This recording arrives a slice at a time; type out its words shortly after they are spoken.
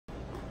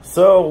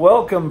So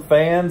welcome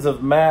fans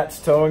of Matt's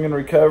Towing and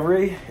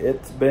Recovery.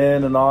 It's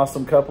been an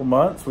awesome couple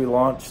months. We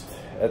launched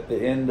at the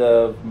end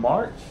of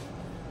March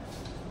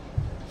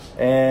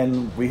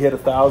and we hit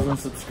 1,000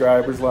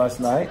 subscribers last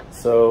night.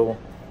 So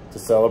to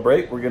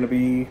celebrate, we're going to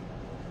be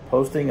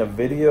posting a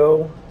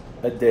video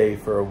a day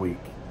for a week.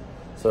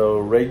 So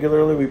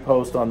regularly we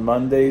post on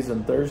Mondays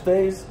and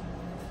Thursdays,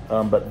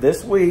 but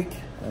this week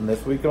and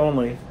this week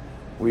only,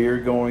 we are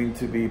going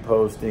to be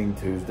posting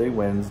Tuesday,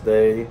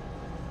 Wednesday,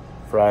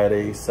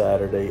 Friday,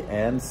 Saturday,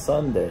 and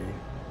Sunday.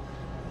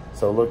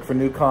 So look for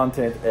new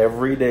content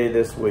every day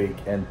this week,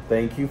 and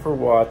thank you for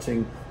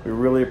watching. We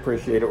really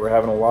appreciate it. We're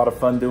having a lot of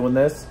fun doing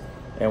this,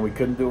 and we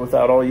couldn't do it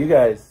without all you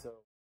guys.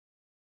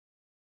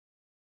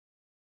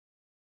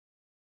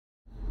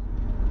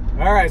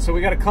 All right, so we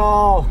got a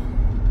call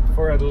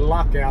for a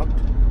lockout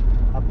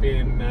up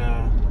in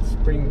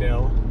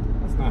Springdale.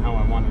 That's not how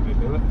I wanted to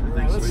do it. All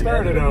right, let's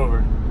start it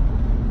over.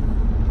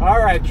 All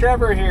right,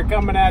 Trevor here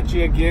coming at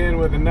you again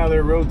with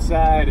another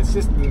roadside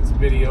assistance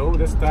video.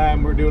 This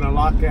time we're doing a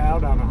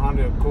lockout on a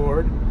Honda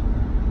Accord.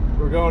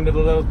 We're going to the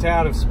little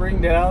town of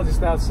Springdale,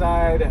 just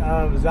outside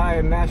of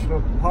Zion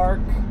National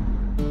Park.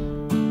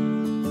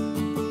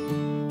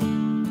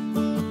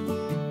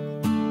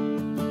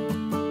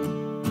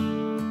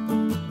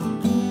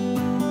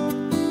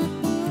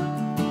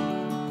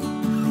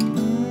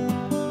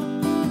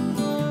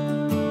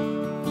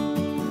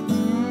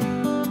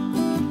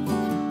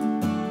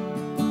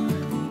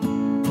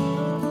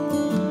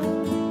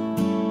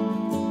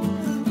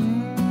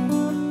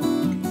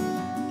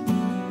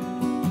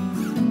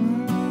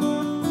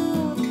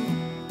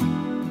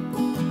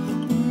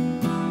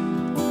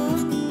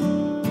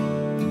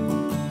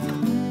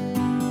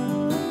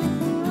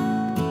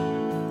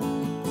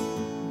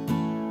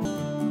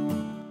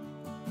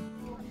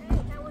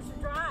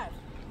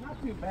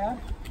 Too bad.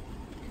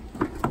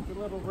 It's a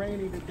little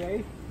rainy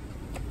today.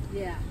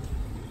 Yeah,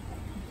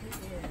 it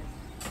is.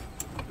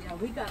 Yeah,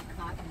 we got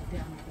caught in the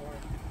downpour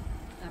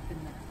up in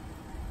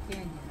the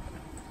canyon.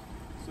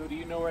 So do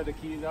you know where the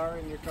keys are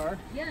in your car?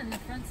 Yeah, in the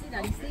front seat.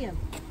 I can see them.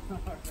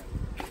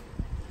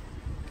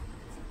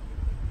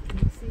 Can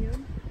you see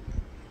them?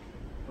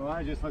 Well, I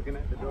was just looking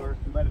at the door,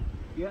 but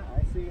yeah,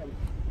 I see them.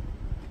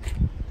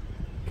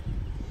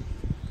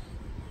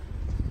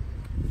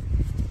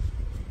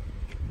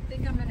 I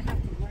think I'm gonna have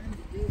to learn to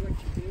do what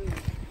you do.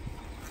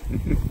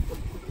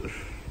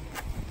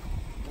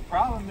 The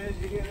problem is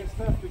you get this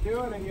stuff to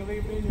do it and you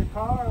leave it in your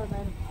car and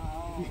then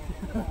you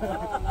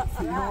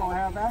don't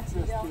have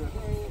access to it.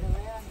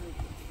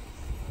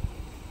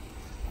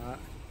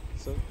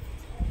 So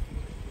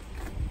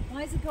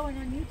Why is it going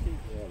on YouTube?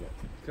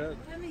 good.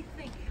 Let me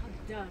think how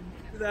dumb.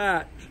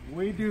 That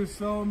we do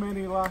so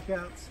many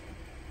lockouts.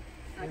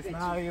 It's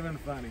not even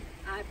funny.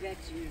 I bet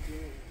you do.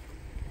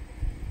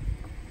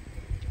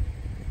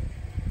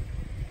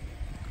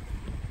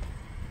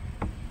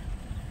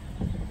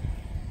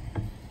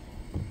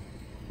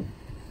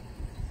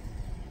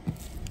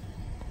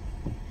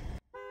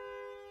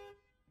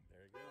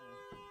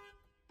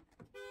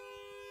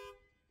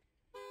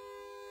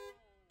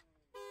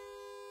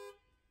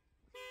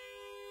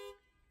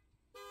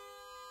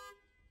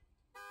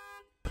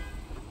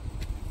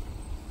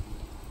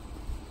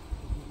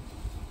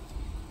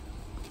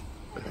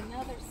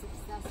 Another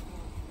successful.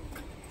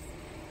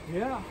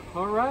 Yeah,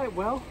 all right,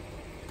 well,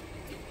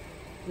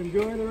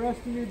 enjoy the rest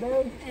of your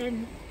day.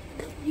 And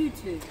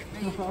YouTube,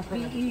 may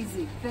it be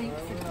easy.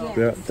 Thanks again.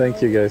 Yeah,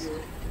 thank you guys.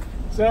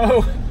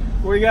 So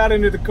we got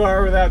into the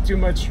car without too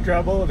much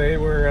trouble. They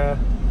were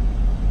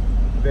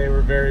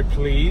very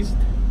pleased.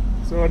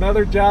 So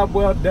another job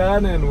well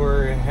done, and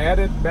we're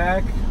headed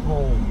back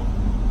home.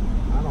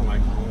 I don't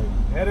like home.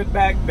 Headed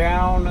back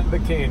down the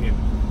canyon.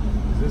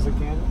 Is this a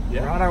canyon?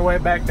 Yeah. We're on our way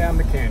back down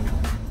the canyon.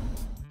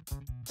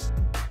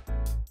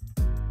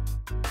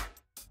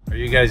 Are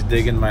you guys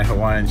digging my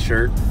Hawaiian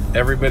shirt?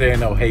 Everybody I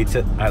know hates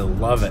it. I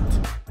love it.